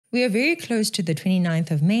We are very close to the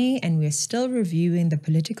 29th of May and we are still reviewing the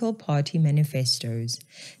political party manifestos.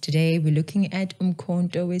 Today we're looking at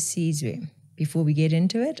Umkhonto weSizwe. Before we get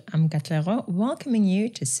into it, I'm Katlego, welcoming you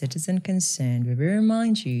to Citizen Concerned, where we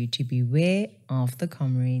remind you to beware of the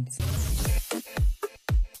Comrades.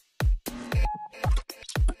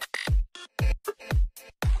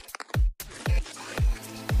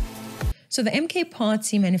 So the MK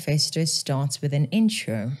Party Manifesto starts with an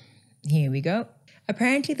intro. Here we go.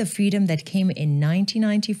 Apparently the freedom that came in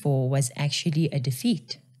 1994 was actually a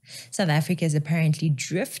defeat. South Africa is apparently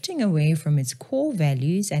drifting away from its core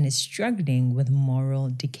values and is struggling with moral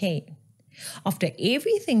decay. After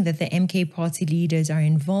everything that the MK Party leaders are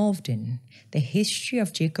involved in, the history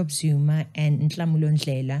of Jacob Zuma and Nhlamulo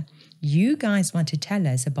Ndlela, you guys want to tell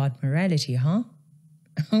us about morality, huh?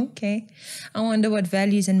 Okay, I wonder what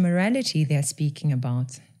values and morality they're speaking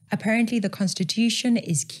about. Apparently, the Constitution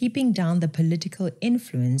is keeping down the political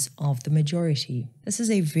influence of the majority. This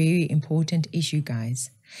is a very important issue, guys.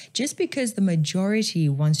 Just because the majority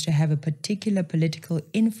wants to have a particular political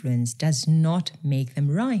influence does not make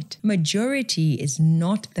them right. Majority is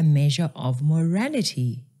not the measure of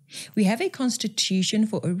morality. We have a constitution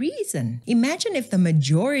for a reason. Imagine if the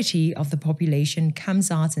majority of the population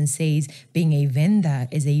comes out and says being a vendor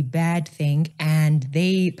is a bad thing and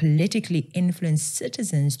they politically influence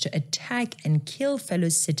citizens to attack and kill fellow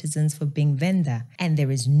citizens for being vendor. And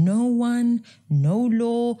there is no one, no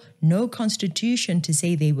law, no constitution to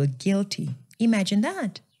say they were guilty. Imagine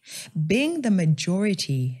that. Being the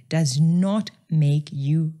majority does not make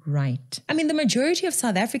you right. I mean, the majority of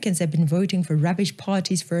South Africans have been voting for rubbish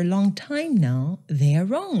parties for a long time now. They are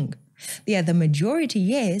wrong. They are the majority,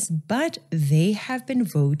 yes, but they have been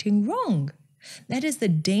voting wrong. That is the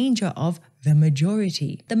danger of the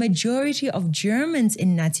majority. The majority of Germans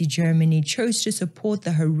in Nazi Germany chose to support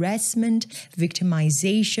the harassment,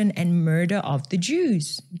 victimization, and murder of the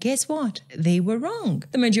Jews. Guess what? They were wrong.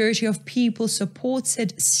 The majority of people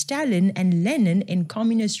supported Stalin and Lenin in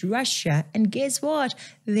communist Russia, and guess what?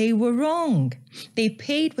 They were wrong. They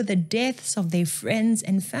paid with the deaths of their friends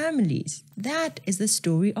and families. That is the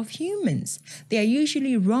story of humans. They are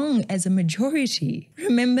usually wrong as a majority.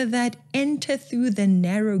 Remember that enter through the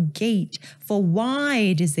narrow gate, for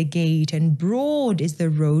wide is the gate and broad is the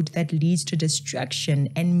road that leads to destruction,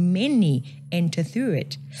 and many enter through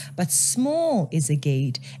it. But small is the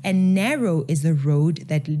gate and narrow is the road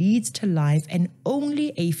that leads to life, and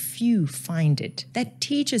only a few find it. That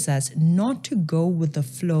teaches us not to go with the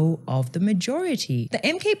flow of the majority. The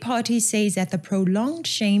MK Party says that the prolonged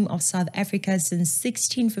shame of South Africa since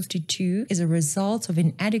 1652 is a result of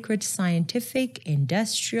inadequate scientific,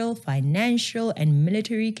 industrial, financial, and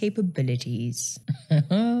military capabilities.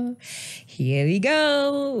 Here we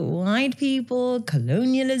go. White people,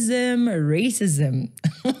 colonialism, racism.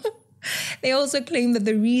 They also claim that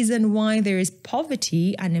the reason why there is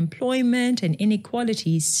poverty, unemployment, and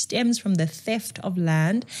inequality stems from the theft of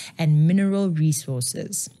land and mineral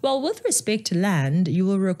resources. Well, with respect to land, you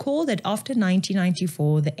will recall that after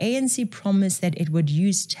 1994, the ANC promised that it would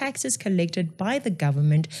use taxes collected by the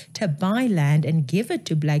government to buy land and give it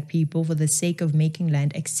to black people for the sake of making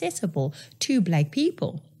land accessible to black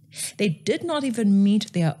people. They did not even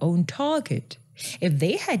meet their own target. If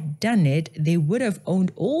they had done it, they would have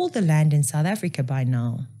owned all the land in South Africa by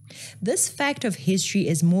now. This fact of history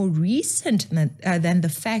is more recent than the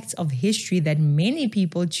facts of history that many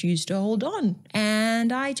people choose to hold on.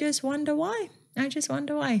 And I just wonder why.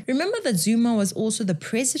 Remember that Zuma was also the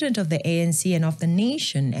president of the ANC and of the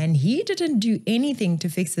nation, and he didn't do anything to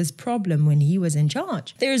fix this problem when he was in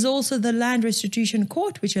charge. There is also the Land Restitution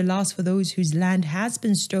Court, which allows for those whose land has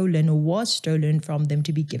been stolen or was stolen from them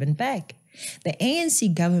to be given back. The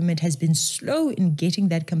ANC government has been slow in getting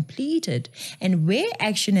that completed, and where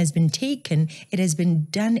action has been taken, it has been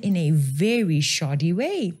done in a very shoddy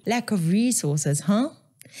way. Lack of resources, huh?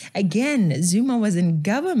 Again, Zuma was in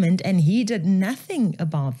government and he did nothing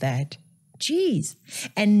about that. Jeez.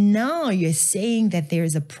 And now you're saying that there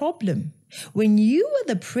is a problem. When you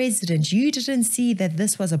were the president, you didn't see that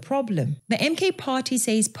this was a problem. The MK Party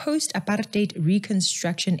says post-apartheid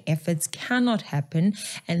reconstruction efforts cannot happen,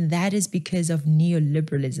 and that is because of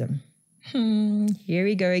neoliberalism. Here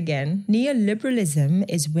we go again. Neoliberalism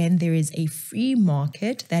is when there is a free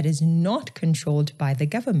market that is not controlled by the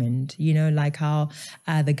government. You know, like how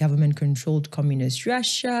the government controlled communist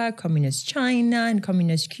Russia, communist China, and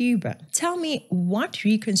communist Cuba. Tell me, what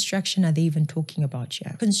reconstruction are they even talking about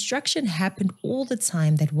here? Construction happened all the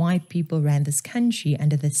time that white people ran this country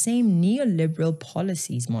under the same neoliberal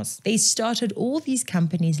policies, Moss. They started all these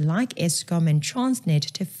companies like Eskom and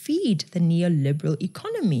Transnet to feed the neoliberal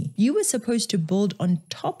economy. You were supposed to build on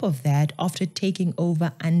top of that after taking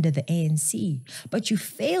over under the ANC, but you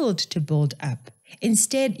failed to build up.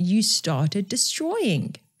 Instead, you started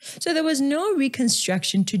destroying. So there was no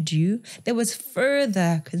reconstruction to do, there was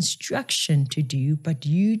further construction to do, but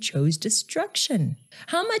you chose destruction.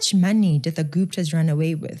 How much money did the Guptas run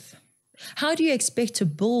away with? How do you expect to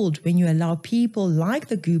build when you allow people like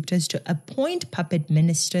the Guptas to appoint puppet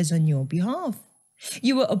ministers on your behalf?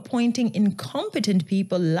 You were appointing incompetent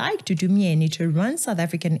people like Tutumieni to run South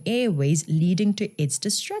African Airways, leading to its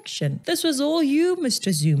destruction. This was all you,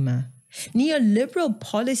 Mr. Zuma. Neoliberal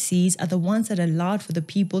policies are the ones that allowed for the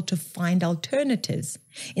people to find alternatives.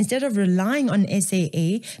 Instead of relying on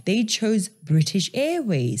SAA, they chose British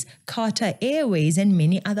Airways, Qatar Airways, and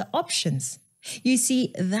many other options. You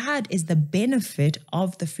see, that is the benefit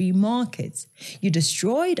of the free markets. You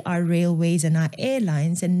destroyed our railways and our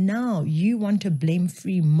airlines, and now you want to blame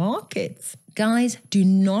free markets. Guys, do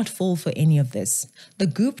not fall for any of this. The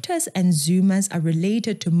Guptas and Zumas are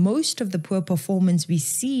related to most of the poor performance we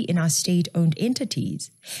see in our state-owned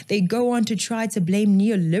entities. They go on to try to blame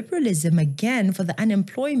neoliberalism again for the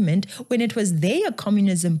unemployment when it was their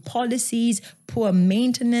communism policies, poor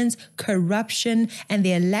maintenance, corruption, and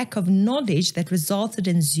their lack of knowledge that resulted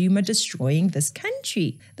in Zuma destroying this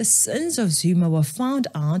country. The sins of Zuma were found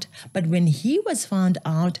out, but when he was found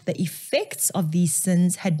out, the effects of these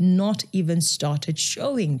sins had not even started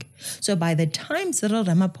showing. So by the time Cyril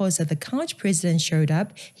Ramaphosa, the couch president, showed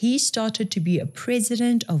up, he started to be a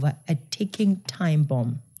president of a ticking time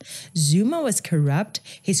bomb. Zuma was corrupt.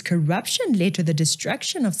 His corruption led to the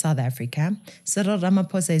destruction of South Africa. Cyril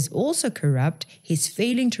Ramaphosa is also corrupt. He's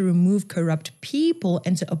failing to remove corrupt people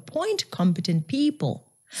and to appoint competent people.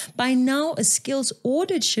 By now, a skills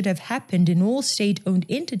audit should have happened in all state-owned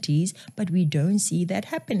entities, but we don't see that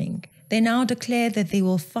happening. They now declare that they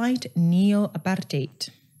will fight neo-apartheid.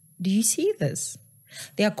 Do you see this?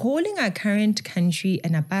 They are calling our current country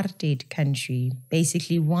an apartheid country.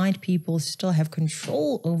 Basically, white people still have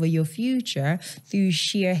control over your future through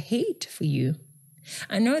sheer hate for you.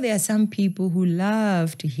 I know there are some people who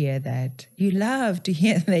love to hear that. You love to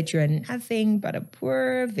hear that you're nothing but a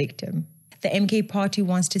poor victim. The MK party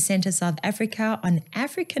wants to center South Africa on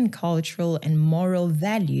African cultural and moral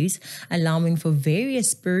values, allowing for various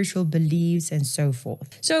spiritual beliefs and so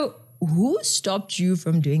forth. So who stopped you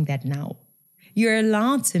from doing that now? You're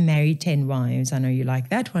allowed to marry 10 wives. I know you like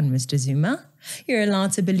that one, Mr. Zuma. You're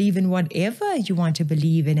allowed to believe in whatever you want to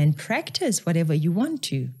believe in and practice whatever you want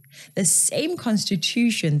to. The same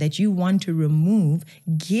constitution that you want to remove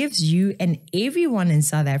gives you and everyone in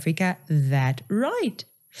South Africa that right.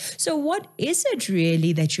 So what is it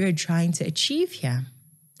really that you're trying to achieve here?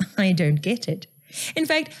 I don't get it. In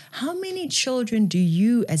fact, how many children do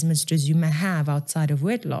you as Mr. Zuma have outside of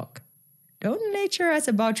wedlock? Don't lecture us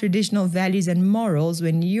about traditional values and morals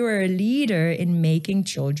when you are a leader in making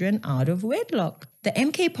children out of wedlock. The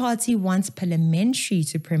MK party wants parliamentary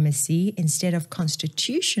supremacy instead of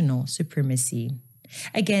constitutional supremacy.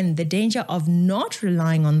 Again, the danger of not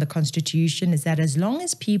relying on the constitution is that as long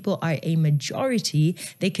as people are a majority,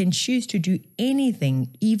 they can choose to do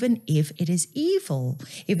anything, even if it is evil,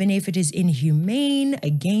 even if it is inhumane,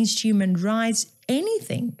 against human rights,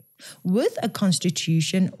 anything. With a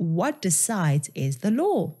constitution, what decides is the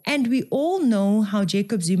law. And we all know how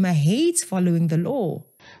Jacob Zuma hates following the law.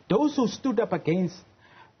 Those who stood up against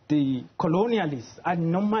the colonialists are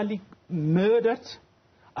normally murdered,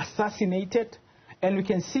 assassinated, and we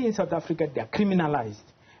can see in South Africa they are criminalized,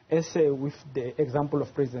 as with the example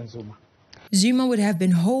of President Zuma. Zuma would have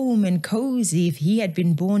been home and cozy if he had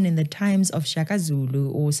been born in the times of Shaka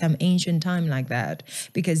Zulu or some ancient time like that,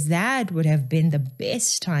 because that would have been the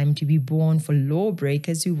best time to be born for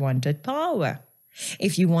lawbreakers who wanted power.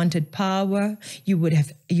 If you wanted power, you would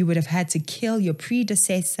have had to kill your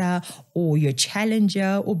predecessor or your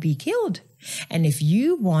challenger or be killed. And if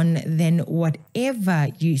you won, then whatever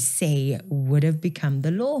you say would have become the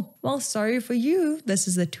law. Well, sorry for you. This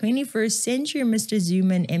is the 21st century, Mr.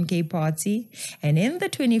 Zuma and MK party. And in the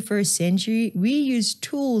 21st century, we use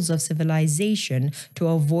tools of civilization to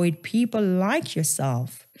avoid people like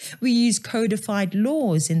yourself. We use codified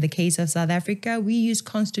laws. In the case of South Africa, we use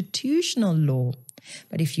constitutional law.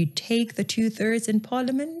 But if you take the 2/3 in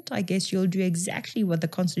parliament, I guess you'll do exactly what the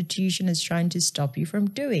constitution is trying to stop you from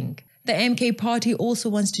doing. The MK party also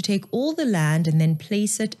wants to take all the land and then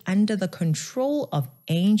place it under the control of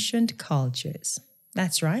ancient cultures.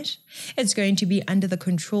 That's right. It's going to be under the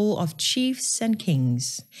control of chiefs and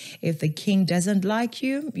kings. If the king doesn't like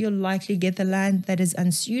you, you'll likely get the land that is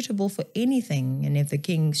unsuitable for anything. And if the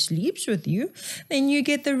king sleeps with you, then you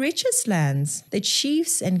get the richest lands. The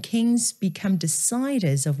chiefs and kings become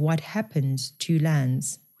deciders of what happens to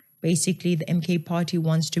lands. Basically, the MK party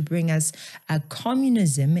wants to bring us a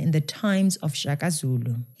communism in the times of Shaka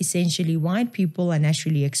Zulu. Essentially, white people are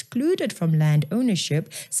naturally excluded from land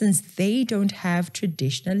ownership since they don't have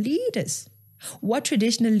traditional leaders. What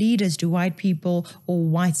traditional leaders do white people or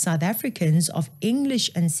white South Africans of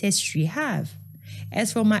English ancestry have?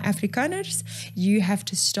 As for my Afrikaners, you have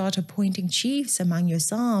to start appointing chiefs among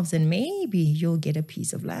yourselves and maybe you'll get a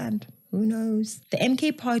piece of land. Who knows? The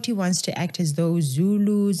MK party wants to act as though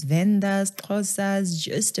Zulus, Vendas, Xhosas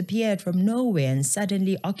just appeared from nowhere and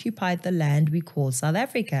suddenly occupied the land we call South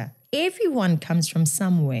Africa. Everyone comes from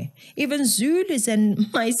somewhere. Even Zulus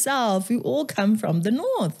and myself, we all come from the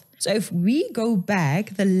north. So if we go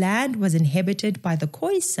back, the land was inhabited by the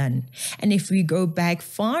Khoisan. And if we go back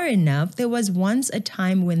far enough, there was once a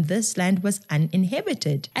time when this land was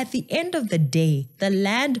uninhabited. At the end of the day, the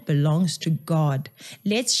land belongs to God.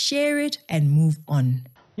 Let's share it and move on.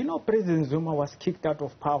 You know, President Zuma was kicked out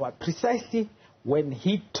of power precisely when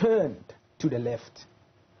he turned to the left.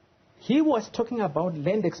 He was talking about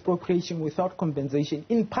land expropriation without compensation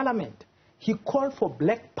in Parliament. He called for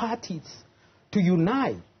black parties to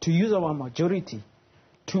unite, to use our majority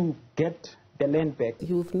to get the land back.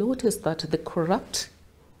 You've noticed that the corrupt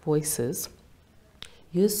voices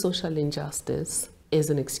use social injustice as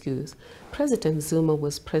an excuse. President Zuma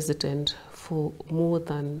was president for more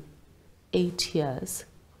than 8 years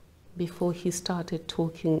before he started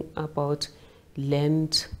talking about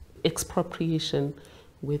land expropriation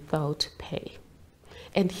without pay.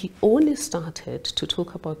 And he only started to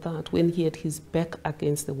talk about that when he had his back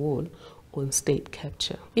against the wall on state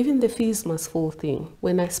capture. Even the fees must fall thing.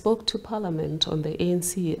 When I spoke to Parliament on the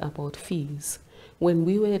ANC about fees, when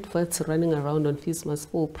we were adverts running around on fees must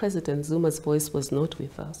fall, President Zuma's voice was not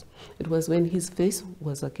with us. It was when his face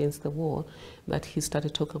was against the wall that he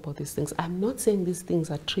started talking about these things. I'm not saying these things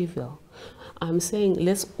are trivial. I'm saying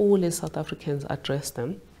let's all as South Africans address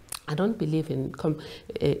them. I don't believe in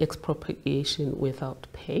expropriation without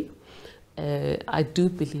pay. I do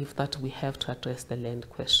believe that we have to address the land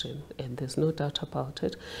question, and there's no doubt about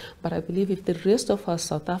it. But I believe if the rest of us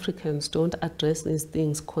South Africans don't address these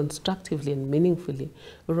things constructively and meaningfully,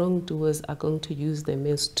 wrongdoers are going to use them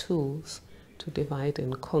as tools to divide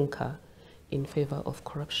and conquer in favor of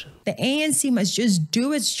corruption. The ANC must just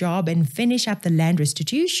do its job and finish up the land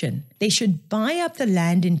restitution. They should buy up the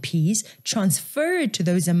land in peace, transfer it to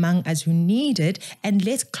those among us who need it, and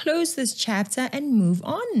let's close this chapter and move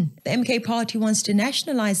on. The MK party wants to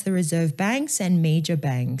nationalize the reserve banks and major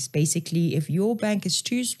banks. Basically, if your bank is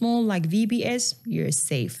too small like VBS, you're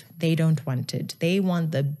safe. They don't want it. They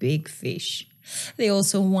want the big fish. They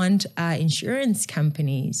also want insurance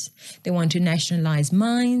companies. They want to nationalize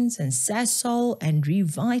mines and Sasol and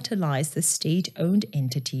revitalize the state-owned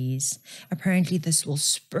entities. Apparently, this will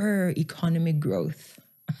spur economic growth.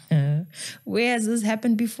 Where has this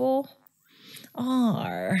happened before?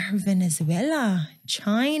 Venezuela,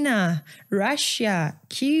 China, Russia,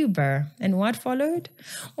 Cuba. And what followed?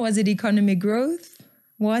 Was it economic growth?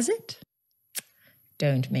 Was it?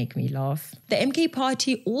 Don't make me laugh. The MK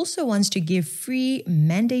party also wants to give free,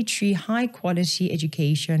 mandatory, high-quality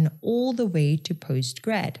education all the way to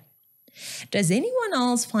post-grad. Does anyone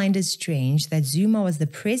else find it strange that Zuma was the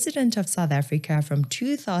president of South Africa from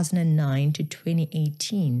 2009 to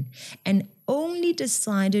 2018 and only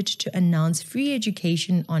decided to announce free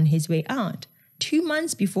education on his way out, 2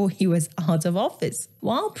 months before he was out of office?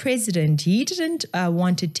 While president, he didn't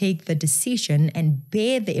want to take the decision and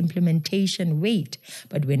bear the implementation weight.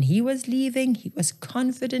 But when he was leaving, he was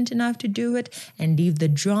confident enough to do it and leave the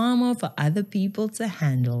drama for other people to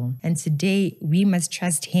handle. And today, we must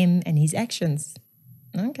trust him and his actions.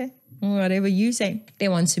 Okay. Whatever you say. They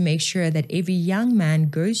want to make sure that every young man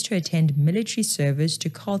goes to attend military service to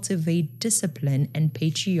cultivate discipline and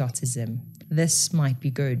patriotism. This might be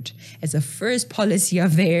good. As a first policy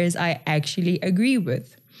of theirs, I actually agree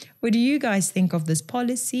with. What do you guys think of this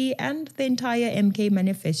policy and the entire MK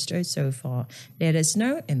Manifesto so far? Let us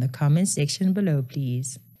know in the comment section below,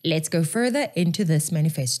 please. Let's go further into this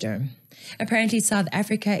manifesto. Apparently, South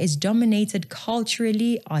Africa is dominated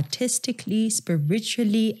culturally, artistically,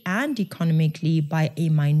 spiritually, and economically by a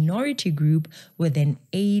minority group with an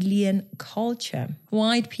alien culture.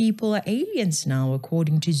 White people are aliens now,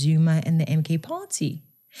 according to Zuma and the MK party.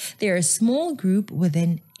 They're a small group with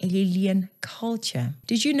an alien culture.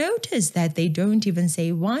 Did you notice that they don't even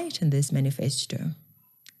say white in this manifesto?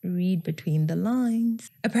 Read between the lines.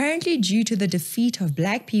 Apparently, due to the defeat of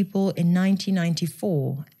black people in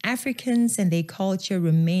 1994, Africans and their culture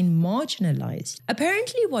remain marginalized.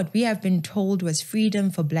 Apparently, what we have been told was freedom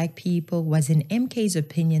for black people was, in MK's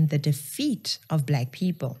opinion, the defeat of black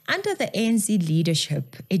people. Under the ANC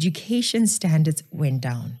leadership, education standards went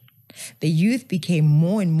down. The youth became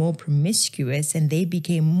more and more promiscuous and they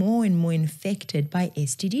became more and more infected by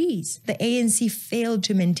STDs. The ANC failed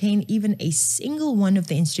to maintain even a single one of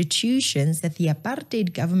the institutions that the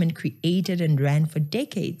apartheid government created and ran for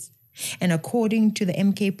decades. And according to the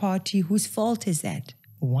MK party, whose fault is that?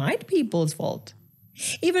 White people's fault.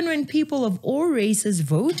 Even when people of all races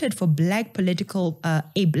voted for a black political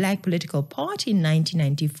party in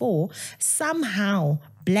 1994, somehow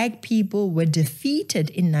black people were defeated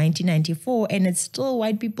in 1994 and it's still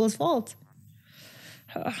white people's fault.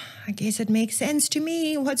 I guess it makes sense to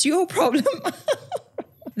me. What's your problem?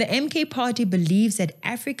 The MK party believes that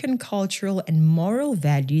African cultural and moral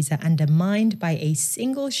values are undermined by a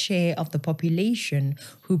single share of the population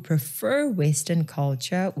who prefer Western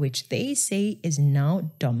culture, which they say is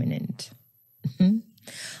now dominant.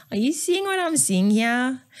 Are you seeing what I'm seeing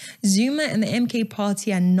here? Zuma and the MK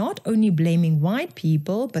party are not only blaming white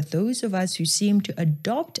people, but those of us who seem to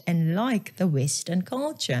adopt and like the Western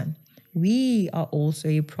culture. We are also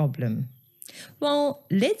a problem. Well,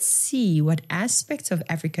 let's see what aspects of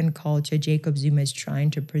African culture Jacob Zuma is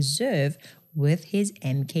trying to preserve with his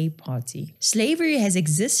MK party. Slavery has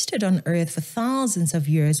existed on earth for thousands of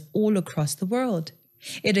years all across the world.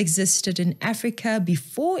 It existed in Africa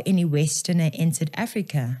before any Westerner entered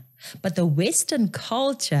Africa, but the Western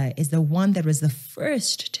culture is the one that was the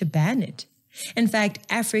first to ban it. In fact,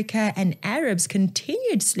 Africa and Arabs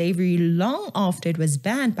continued slavery long after it was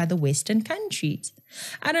banned by the Western countries.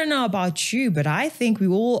 I don't know about you, but I think we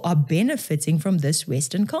all are benefiting from this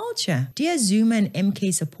Western culture. Dear Zuma and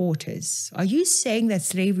MK supporters, are you saying that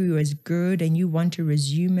slavery was good and you want to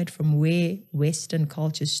resume it from where Western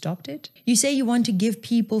culture stopped it? You say you want to give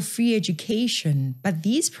people free education, but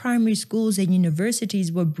these primary schools and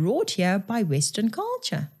universities were brought here by Western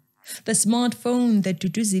culture. The smartphone that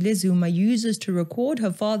Tutuzile Zuma uses to record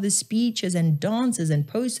her father's speeches and dances and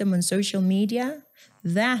post them on social media,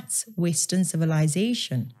 that's Western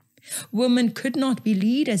civilization. Women could not be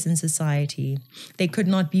leaders in society. They could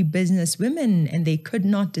not be business women and they could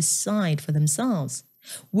not decide for themselves.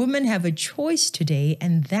 Women have a choice today,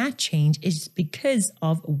 and that change is because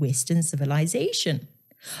of Western civilization.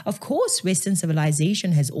 Of course, Western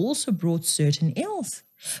civilization has also brought certain ills,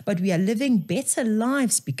 but we are living better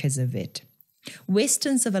lives because of it.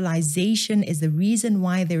 Western civilization is the reason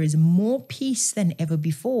why there is more peace than ever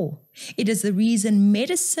before. It is the reason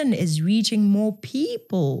medicine is reaching more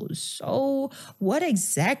people. So, what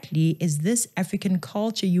exactly is this African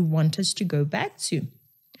culture you want us to go back to?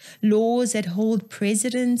 Laws that hold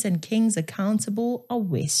presidents and kings accountable are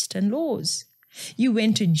Western laws. You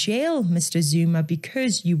went to jail, Mr. Zuma,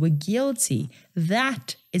 because you were guilty.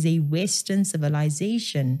 That is a Western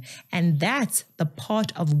civilization, and that's the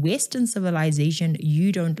part of Western civilization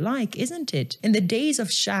you don't like, isn't it? In the days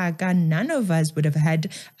of Shaka, none of us would have had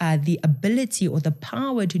the ability or the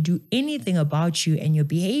power to do anything about you and your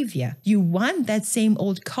behavior. You want that same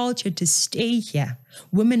old culture to stay here.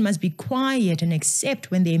 Women must be quiet and accept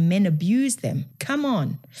when their men abuse them. Come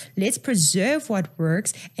on, let's preserve what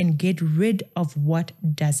works and get rid of what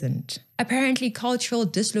doesn't. Apparently, cultural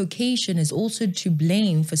dislocation is also to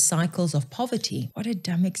blame for cycles of poverty. What a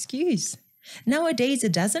dumb excuse. Nowadays,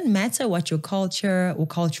 it doesn't matter what your culture or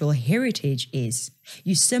cultural heritage is.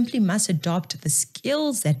 You simply must adopt the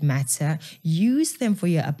skills that matter, use them for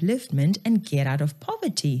your upliftment, and get out of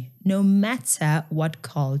poverty, no matter what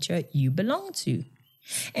culture you belong to.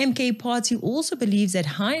 MK Party also believes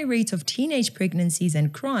that high rates of teenage pregnancies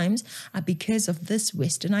and crimes are because of this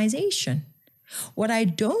westernization. What I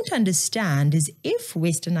don't understand is, if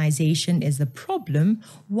westernization is the problem,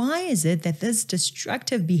 why is it that this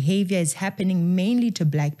destructive behavior is happening mainly to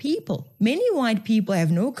black people? Many white people have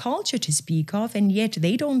no culture to speak of, and yet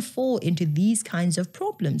they don't fall into these kinds of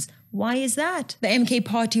problems. Why is that? The MK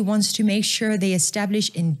Party wants to make sure they establish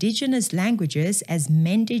indigenous languages as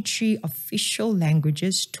mandatory official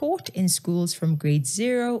languages taught in schools from grade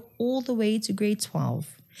 0 all the way to grade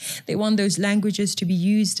 12. They want those languages to be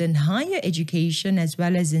used in higher education as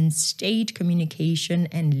well as in state communication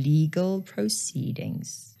and legal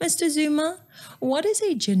proceedings. Mr. Zuma, what is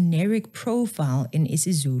a generic profile in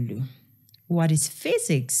isiZulu? What is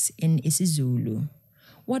physics in isiZulu?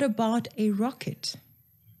 What about a rocket?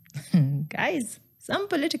 Guys, some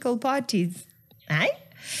political parties,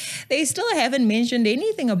 They still haven't mentioned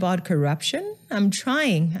anything about corruption. I'm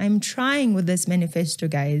trying with this manifesto,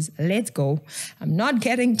 guys. Let's go. I'm not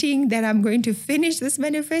guaranteeing that I'm going to finish this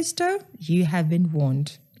manifesto. You have been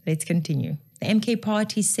warned. Let's continue. The MK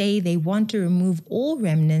party say they want to remove all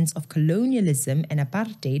remnants of colonialism and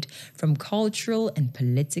apartheid from cultural and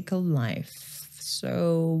political life.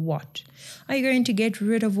 So what? Are you going to get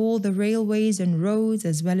rid of all the railways and roads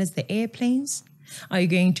as well as the airplanes? Are you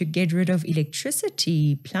going to get rid of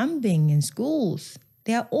electricity, plumbing, and schools?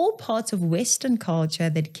 They are all parts of Western culture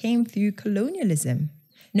that came through colonialism.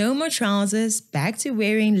 No more trousers, back to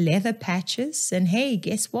wearing leather patches, and hey,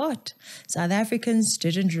 guess what? South Africans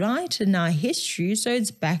didn't write in our history, so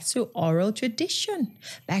it's back to oral tradition,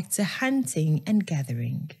 back to hunting and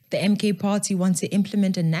gathering. The MK party wants to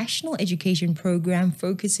implement a national education program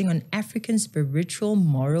focusing on African spiritual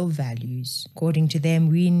moral values. According to them,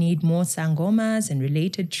 we need more sangomas and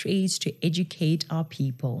related trades to educate our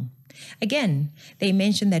people. Again, they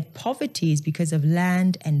mention that poverty is because of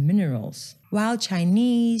land and minerals. While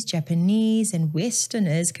Chinese, Japanese, and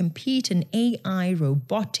Westerners compete in AI,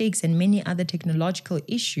 robotics, and many other technological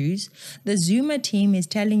issues, the Zuma team is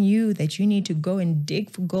telling you that you need to go and dig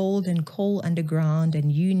for gold and coal underground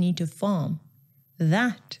and you need to farm.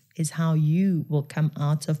 That is how you will come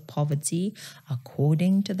out of poverty,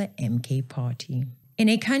 according to the MK party. In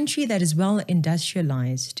a country that is well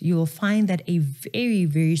industrialized, you will find that a very,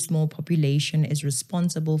 very small population is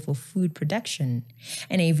responsible for food production,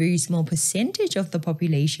 and a very small percentage of the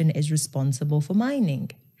population is responsible for mining.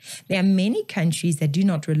 There are many countries that do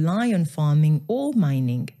not rely on farming or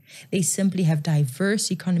mining. They simply have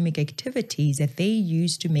diverse economic activities that they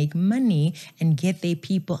use to make money and get their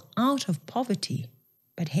people out of poverty.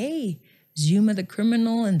 But hey, Zuma the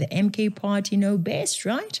criminal and the MK party know best,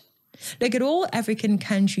 right? Look at all African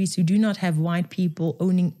countries who do not have white people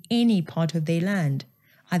owning any part of their land.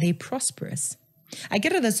 Are they prosperous? I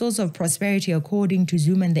get the source of prosperity according to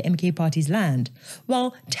Zuma and the MK party's land.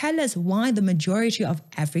 Well, tell us why the majority of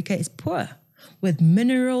Africa is poor. With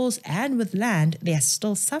minerals and with land, they are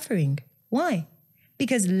still suffering. Why?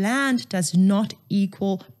 Because land does not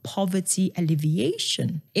equal poverty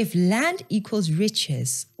alleviation. If land equals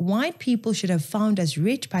riches, white people should have found us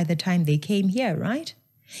rich by the time they came here, right?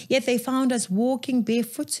 Yet they found us walking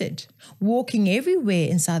barefooted, walking everywhere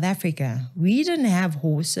in South Africa. We didn't have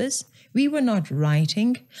horses. We were not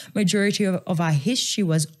writing. Majority of our history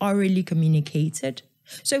was orally communicated.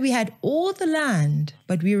 So we had all the land,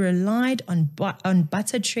 but we relied on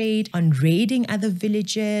butter trade, on raiding other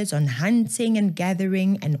villages, on hunting and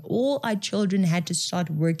gathering, and all our children had to start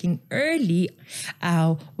working early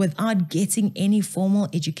without getting any formal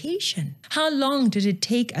education. How long did it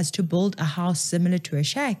take us to build a house similar to a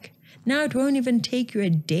shack? Now it won't even take you a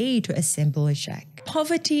day to assemble a shack.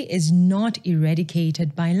 Poverty is not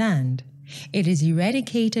eradicated by land. It is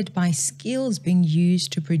eradicated by skills being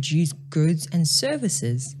used to produce goods and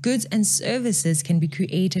services. Goods and services can be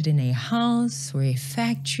created in a house or a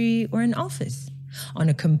factory or an office, on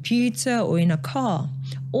a computer or in a car.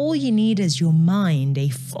 All you need is your mind, a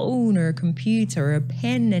phone or a computer, or a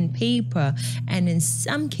pen and paper, and in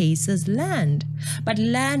some cases land. But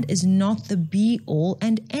land is not the be-all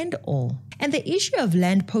and end-all. And the issue of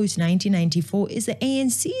land post-1994 is the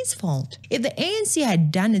ANC's fault. If the ANC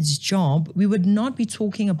had done its job, we would not be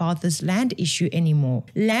talking about this land issue anymore.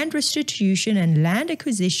 Land restitution and land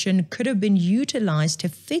acquisition could have been utilized to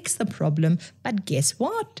fix the problem, but guess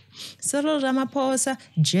what? Cyril Ramaphosa,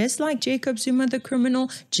 just like Jacob Zuma the criminal,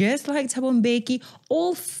 just like Thabo Mbeki,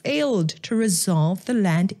 all failed to resolve the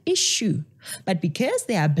land issue. But because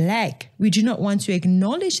they are black, we do not want to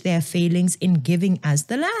acknowledge their failings in giving us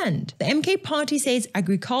the land. The MK party says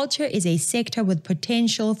agriculture is a sector with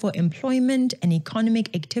potential for employment and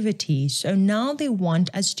economic activity, so now they want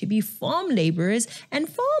us to be farm laborers and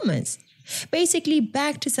farmers. Basically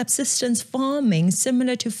back to subsistence farming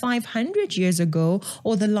similar to 500 years ago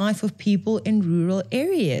or the life of people in rural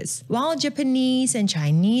areas. While Japanese and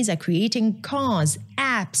Chinese are creating cars,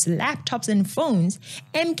 apps, laptops and phones,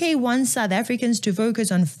 MK wants South Africans to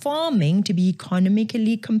focus on farming to be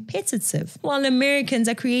economically competitive. While Americans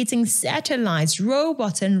are creating satellites,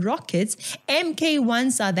 robots and rockets, MK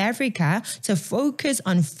wants South Africa to focus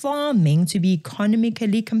on farming to be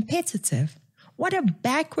economically competitive. What a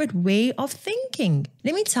backward way of thinking.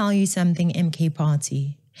 Let me tell you something, MK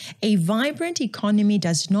Party. A vibrant economy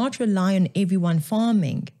does not rely on everyone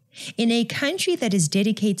farming. In a country that is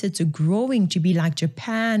dedicated to growing to be like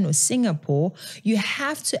Japan or Singapore, you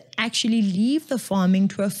have to actually leave the farming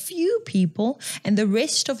to a few people, and the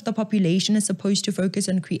rest of the population is supposed to focus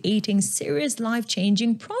on creating serious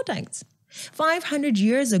life-changing products. 500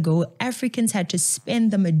 years ago, Africans had to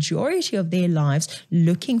spend the majority of their lives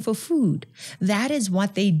looking for food. That is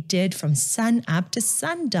what they did from sun up to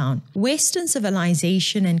sundown. Western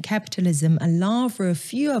civilization and capitalism allow for a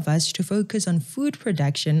few of us to focus on food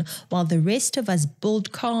production while the rest of us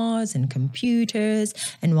build cars and computers,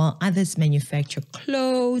 and while others manufacture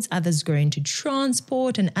clothes, others go into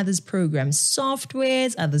transport, and others program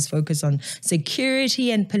softwares, others focus on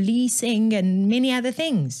security and policing and many other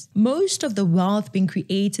things. Most of the wealth being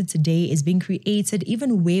created today is being created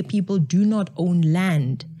even where people do not own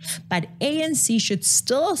land. But ANC should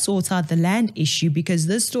still sort out the land issue, because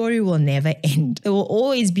this story will never end. There will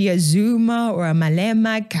always be a Zuma or a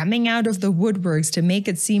Malema coming out of the woodworks to make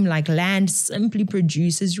it seem like land simply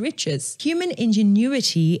produces riches. Human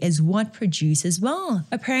ingenuity is what produces wealth.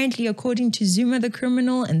 Apparently, according to Zuma the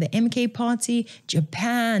criminal and the MK party,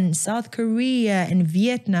 Japan, South Korea, and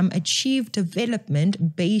Vietnam achieved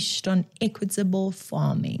development based on equitable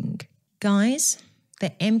farming. Guys, the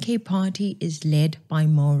MK party is led by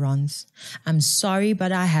morons. I'm sorry,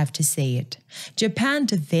 but I have to say it. Japan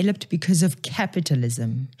developed because of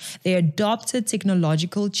capitalism. They adopted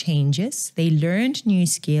technological changes, they learned new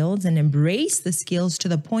skills and embraced the skills to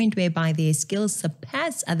the point whereby their skills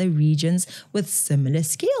surpass other regions with similar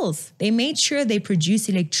skills. They made sure they produce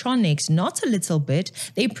electronics, not a little bit,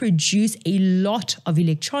 they produce a lot of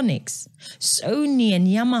electronics. Sony and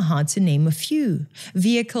Yamaha, to name a few.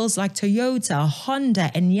 Vehicles like Toyota,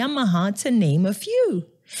 Honda, and Yamaha, to name a few.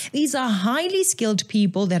 These are highly skilled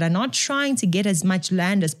people that are not trying to get as much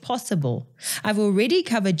land as possible. I've already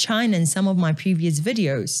covered China in some of my previous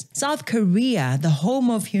videos. South Korea, the home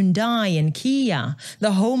of Hyundai and Kia,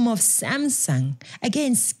 the home of Samsung.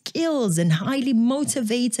 Again, skills and highly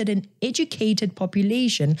motivated and educated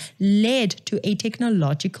population led to a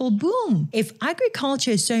technological boom. If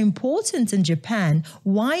agriculture is so important in Japan,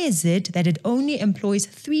 why is it that it only employs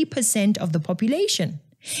 3% of the population?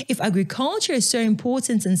 If agriculture is so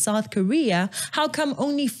important in South Korea, how come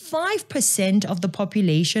only 5% of the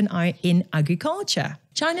population are in agriculture?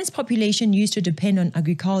 China's population used to depend on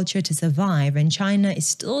agriculture to survive, and China is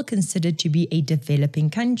still considered to be a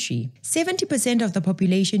developing country. 70% of the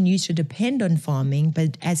population used to depend on farming,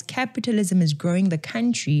 but as capitalism is growing the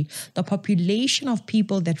country, the population of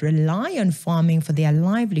people that rely on farming for their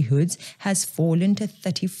livelihoods has fallen to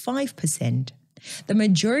 35%. The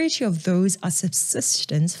majority of those are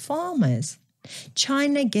subsistence farmers.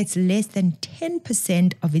 China gets less than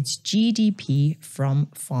 10% of its GDP from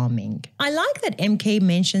farming. I like that MK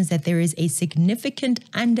mentions that there is a significant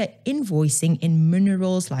under-invoicing in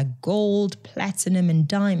minerals like gold, platinum, and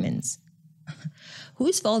diamonds.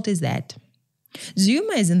 Whose fault is that?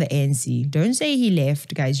 Zuma is in the ANC. Don't say he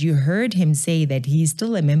left, guys. You heard him say that he's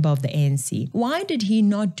still a member of the ANC. Why did he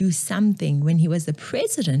not do something when he was the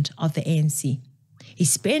president of the ANC? He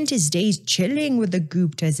spent his days chilling with the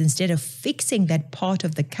Guptas instead of fixing that part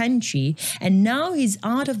of the country, and now he's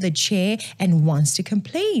out of the chair and wants to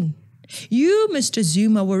complain. You, Mr.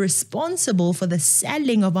 Zuma, were responsible for the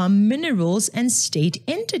selling of our minerals and state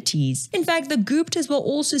entities. In fact, the Guptas were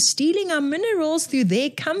also stealing our minerals through their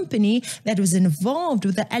company that was involved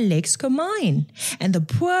with the Alexco mine. And the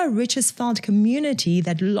poor Richtersveld community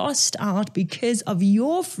that lost out because of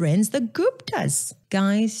your friends, the Guptas.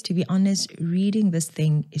 Guys, to be honest, reading this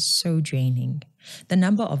thing is so draining. The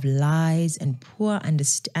number of lies and poor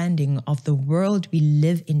understanding of the world we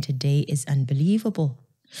live in today is unbelievable.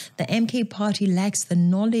 The MK party lacks the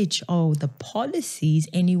knowledge or the policies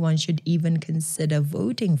anyone should even consider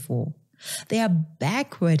voting for. They are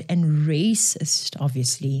backward and racist,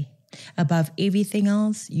 obviously. Above everything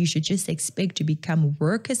else, you should just expect to become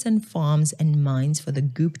workers in farms and mines for the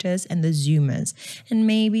Guptas and the Zumas, and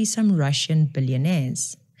maybe some Russian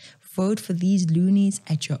billionaires. Vote for these loonies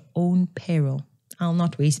at your own peril. I'll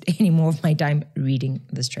not waste any more of my time reading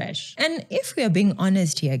this trash. And if we are being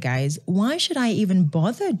honest here, guys, why should I even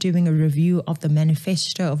bother doing a review of the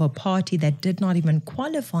manifesto of a party that did not even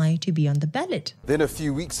qualify to be on the ballot? Then a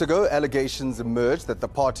few weeks ago, allegations emerged that the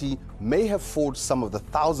party may have forged some of the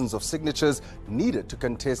thousands of signatures needed to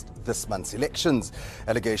contest this month's elections.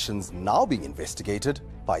 Allegations now being investigated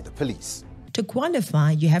by the police. To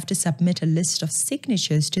qualify, you have to submit a list of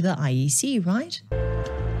signatures to the IEC, right?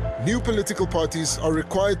 New political parties are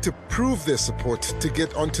required to prove their support to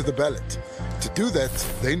get onto the ballot. To do that,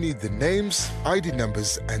 they need the names, ID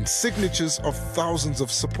numbers, and signatures of thousands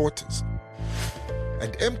of supporters.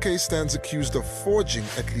 And MK stands accused of forging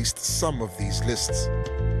at least some of these lists.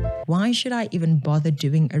 why should I even bother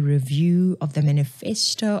doing a review of the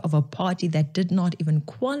manifesto of a party that did not even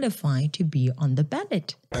qualify to be on the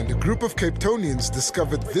ballot? And a group of Cape Townians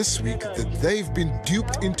discovered this week that they've been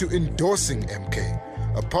duped into endorsing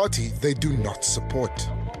MK, a party they do not support.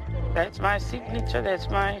 That's my signature, that's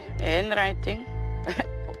my handwriting.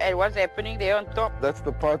 And what's happening there on top? That's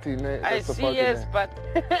the party name. I see, yes, but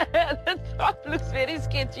the top looks very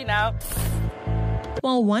sketchy now.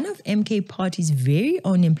 Well, one of MK Party's very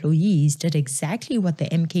own employees did exactly what the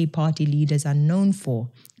MK Party leaders are known for: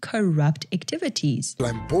 corrupt activities.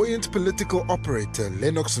 Flamboyant political operator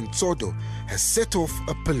Lennox Ntsodo has set off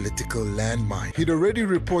a political landmine. He'd already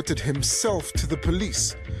reported himself to the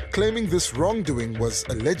police, claiming this wrongdoing was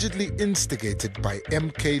allegedly instigated by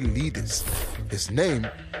MK leaders. His name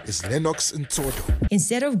is Lennox Ntsodo.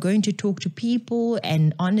 Instead of going to talk to people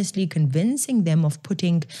and honestly convincing them of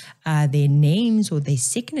putting their names or their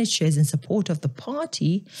signatures in support of the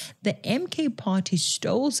party, the MK Party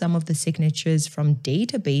stole some of the signatures from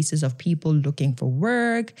databases of people looking for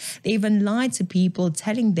work. They even lied to people,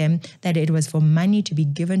 telling them that it was for money to be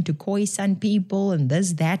given to Khoisan people and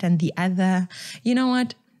this, that, and the other. You know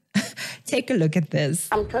what? Take a look at this.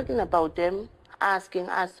 I'm talking about them asking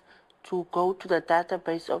us to go to the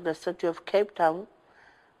database of the city of Cape Town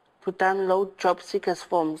to download job seekers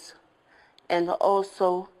forms and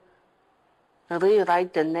also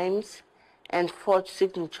rewrite the names and forge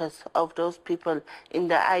signatures of those people in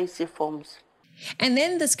the IC forms. And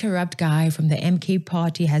then this corrupt guy from the MK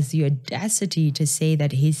Party has the audacity to say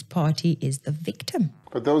that his party is the victim.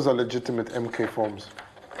 But those are legitimate MK forms.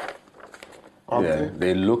 Yeah,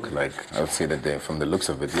 they look like, I would say that they're, from the looks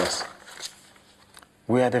of it, yes.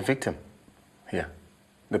 We are the victim here.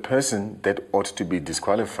 The person that ought to be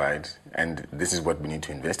disqualified, and this is what we need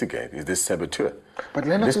to investigate, is this saboteur. But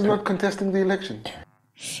Lennox is not contesting the election.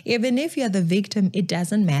 Even if you're the victim, it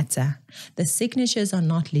doesn't matter. The signatures are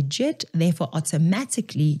not legit, therefore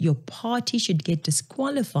automatically your party should get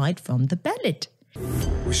disqualified from the ballot.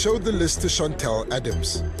 We showed the list to Chantel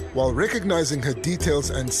Adams. While recognizing her details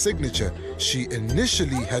and signature, she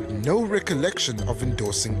initially had no recollection of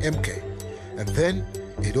endorsing MK. And then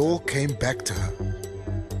it all came back to her.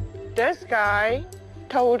 This guy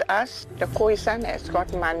told us the Khoisan has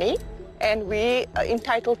got money and we are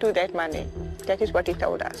entitled to that money. That is what he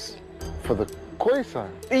told us. For the Khoisan?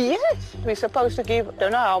 Yes, we're supposed to give,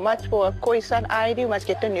 don't know how much for a Khoisan ID, we must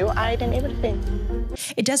get a new ID and everything.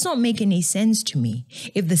 It does not make any sense to me.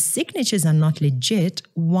 If the signatures are not legit,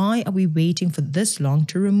 why are we waiting for this long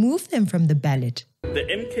to remove them from the ballot? The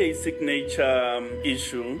MK signature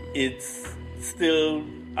issue, it's still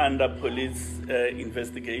under police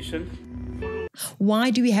investigation.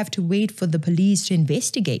 Why do we have to wait for the police to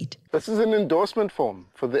investigate? This is an endorsement form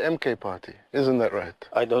for the MK party, isn't that right?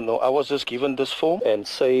 I don't know. I was just given this form and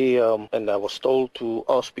and I was told to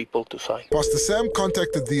ask people to sign. Pastor Sam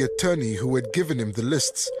contacted the attorney who had given him the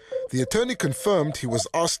lists. The attorney confirmed he was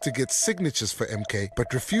asked to get signatures for MK,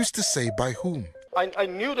 but refused to say by whom. I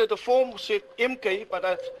knew that the form said MK, but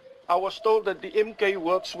I was told that the MK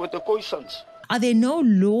works with the Khoisans. Are there no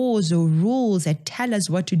laws or rules that tell us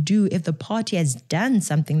what to do if the party has done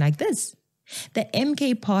something like this? The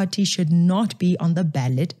MK party should not be on the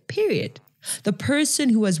ballot, period. The person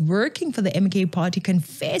who was working for the MK party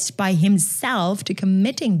confessed by himself to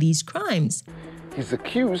committing these crimes. He's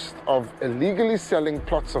accused of illegally selling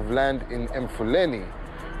plots of land in Mfuleni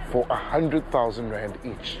for 100,000 rand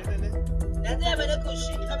each.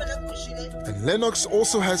 And Lennox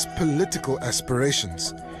also has political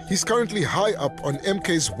aspirations. He's currently high up on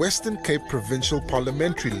MK's Western Cape provincial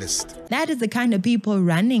parliamentary list. That is the kind of people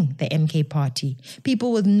running the MK party.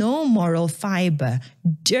 People with no moral fiber.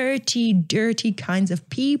 Dirty, dirty kinds of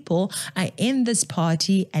people are in this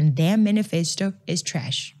party and their manifesto is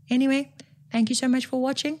trash. Anyway, thank you so much for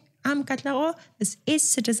watching. I'm Katlaro. This is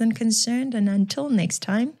Citizen Concerned, and until next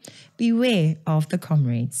time, beware of the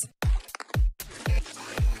comrades.